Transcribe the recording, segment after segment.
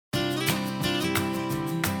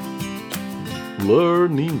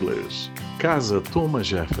Learn English, Casa Thomas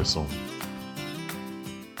Jefferson.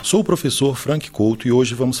 Sou o professor Frank Couto e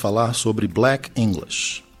hoje vamos falar sobre Black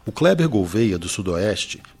English. O Kleber Gouveia, do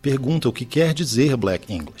Sudoeste, pergunta o que quer dizer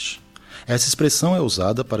Black English. Essa expressão é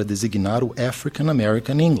usada para designar o African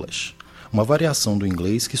American English, uma variação do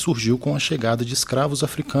inglês que surgiu com a chegada de escravos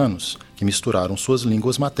africanos, que misturaram suas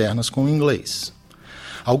línguas maternas com o inglês.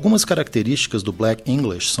 Algumas características do Black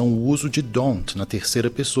English são o uso de don't na terceira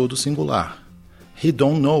pessoa do singular. He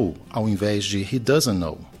don't know, ao invés de he doesn't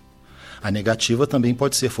know. A negativa também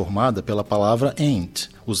pode ser formada pela palavra ain't,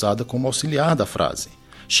 usada como auxiliar da frase.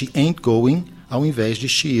 She ain't going, ao invés de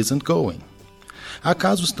she isn't going. Há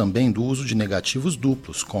casos também do uso de negativos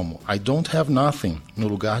duplos, como I don't have nothing, no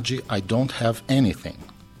lugar de I don't have anything.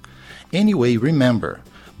 Anyway, remember,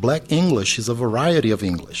 Black English is a variety of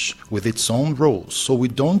English, with its own rules, so we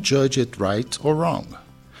don't judge it right or wrong.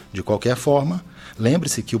 De qualquer forma,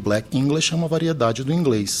 lembre-se que o Black English é uma variedade do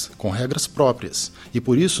inglês, com regras próprias, e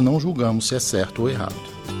por isso não julgamos se é certo ou errado.